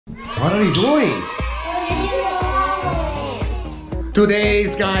What are you doing? Today,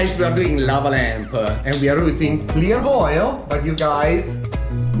 guys, we are doing lava lamp and we are using clear oil, but you guys,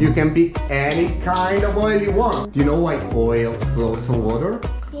 you can pick any kind of oil you want. Do you know why oil floats on water?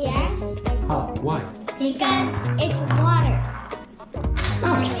 Yes. How? Why? Because it's water.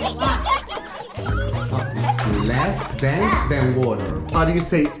 It's less dense than water. How do you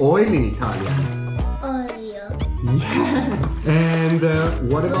say oil in Italian? Olio. Yes. And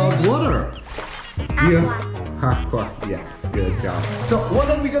what about water? Aqua. Aqua. Yes, good job. So what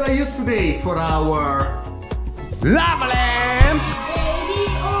are we gonna use today for our lava lamp? Baby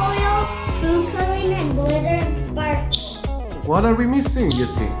oil, food coloring, and glitter and sparkles. What are we missing, you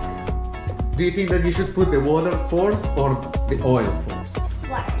think? Do you think that you should put the water first or the oil first?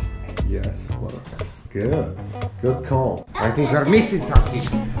 Water. Yes, water first. Good. Good call. I think we're missing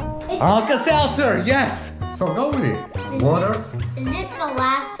something. Alka-Seltzer, yes. So go with it. Water. Is this the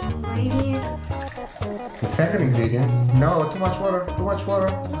last ingredient? The second ingredient. No, too much water. Too much water.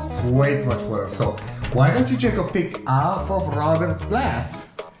 Way too much water. So why don't you, Jacob, pick half of Robert's glass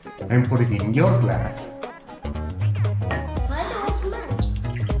and put it in your glass? Why too much?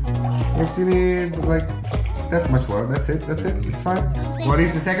 Yes, you need like that much water. That's it. That's it. It's fine. What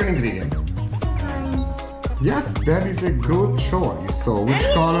is the second ingredient? Yes, that is a good choice. So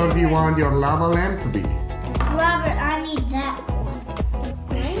which color do you want your lava lamp to be? Robert, I need that one.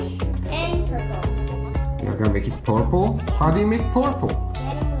 Green and purple. You're gonna make it purple? How do you make purple?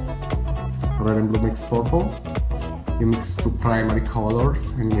 Red and blue makes purple. You mix two primary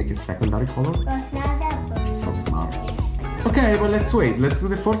colors and you make a secondary color. But not that blue. So smart. Okay, but let's wait. Let's do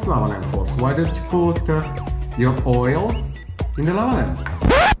the first lava lamp first. Why don't you put your oil in the lava lamp?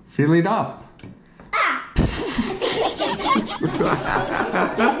 Fill it up.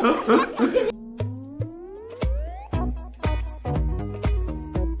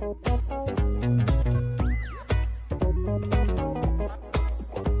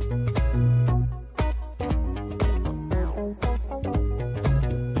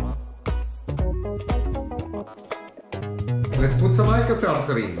 Let's put some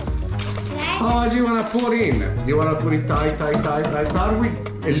Alka-Seltzer in. How do you want to put in? Do you want to put it tight? Start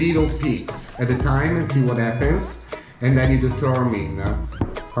with a little piece at a time and see what happens. And then you determine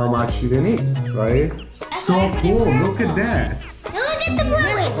how much you need, right? So cool, look at that. Now look at the blue.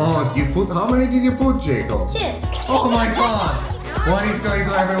 Oh, you put, how many did you put, Jacob? 2. Oh my God. What is going to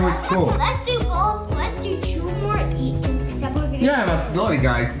happen with 2? Let's do both. Let's do 2 more each. Except we're gonna Yeah, but slowly,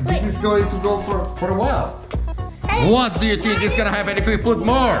 guys. This is going to go for a while. What do you think is going to happen if we put more?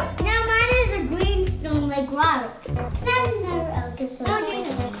 Now mine is a green stone like Robert. That's another Alka-Seltzer.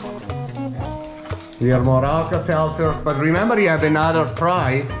 We have more Alka-Seltzers, but remember you have another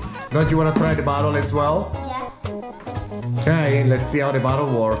try. Don't you want to try the bottle as well? Yeah. Okay, let's see how the bottle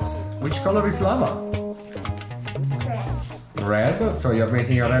works. Which color is lava? Red. Red, so you're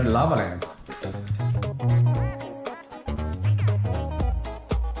making a red lava lamp.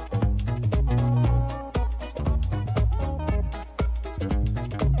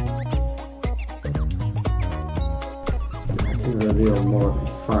 A little more,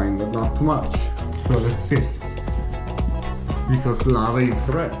 it's fine, but not too much. So let's see. Because lava is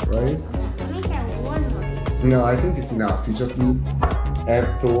red, right? I think I want one. No, I think it's enough. You just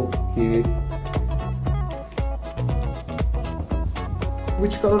have to give it.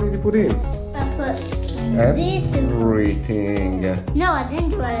 Which color did you put in? I put this in. Everything. No, I didn't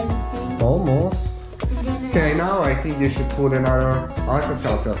do anything. Almost. Okay, now I think you should put another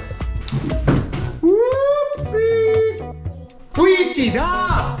Alka-Seltzer. Whoopsie! Pick it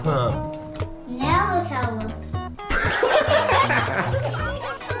up! Now look how it looks.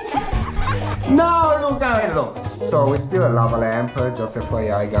 Now look how it looks. So we spill a lava lamp, just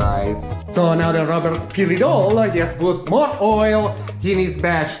FYI, guys. So now that Robert spilled it all, he has put more oil in his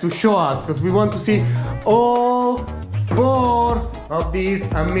batch to show us, because we want to see all 4 of these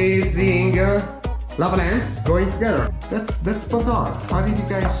amazing lava lamps going together. That's bizarre. How did you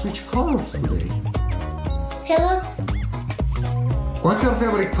guys switch colors today? Hey, look. What's your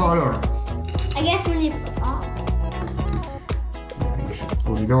favorite color? I guess we need all. You should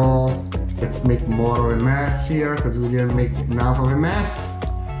put it all. Let's make more of a mess here, because we didn't make enough of a mess.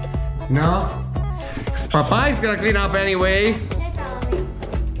 No? Papa is gonna clean up anyway. That's all of it.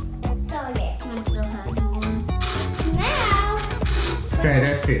 That's all of it. I still have one. Now. Okay,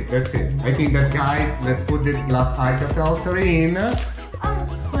 that's it, that's it. I think that, guys, let's put the last Alka-Seltzer in. I'll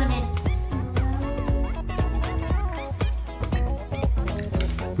just put it.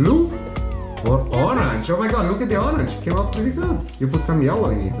 Blue or orange? Oh my God, look at the orange. It came out pretty good. You put some yellow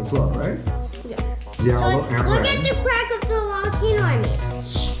in it as well, right? Yeah. Yellow Look, and look red. at the crack of the volcano I made.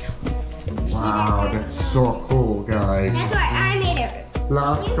 Wow, that's so cool, guys. That's why I made it.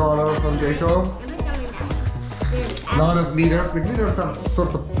 Last color from Jacob. A lot of glitters. The glitters are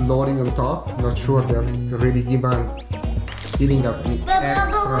sort of floating on top. Not sure they're really giving us the But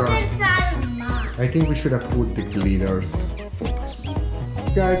look extra. inside of mine. I think we should have put the glitters.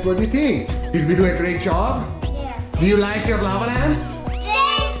 Guys, what do you think? Did we do a great job? Yeah. Do you like your lava lamps?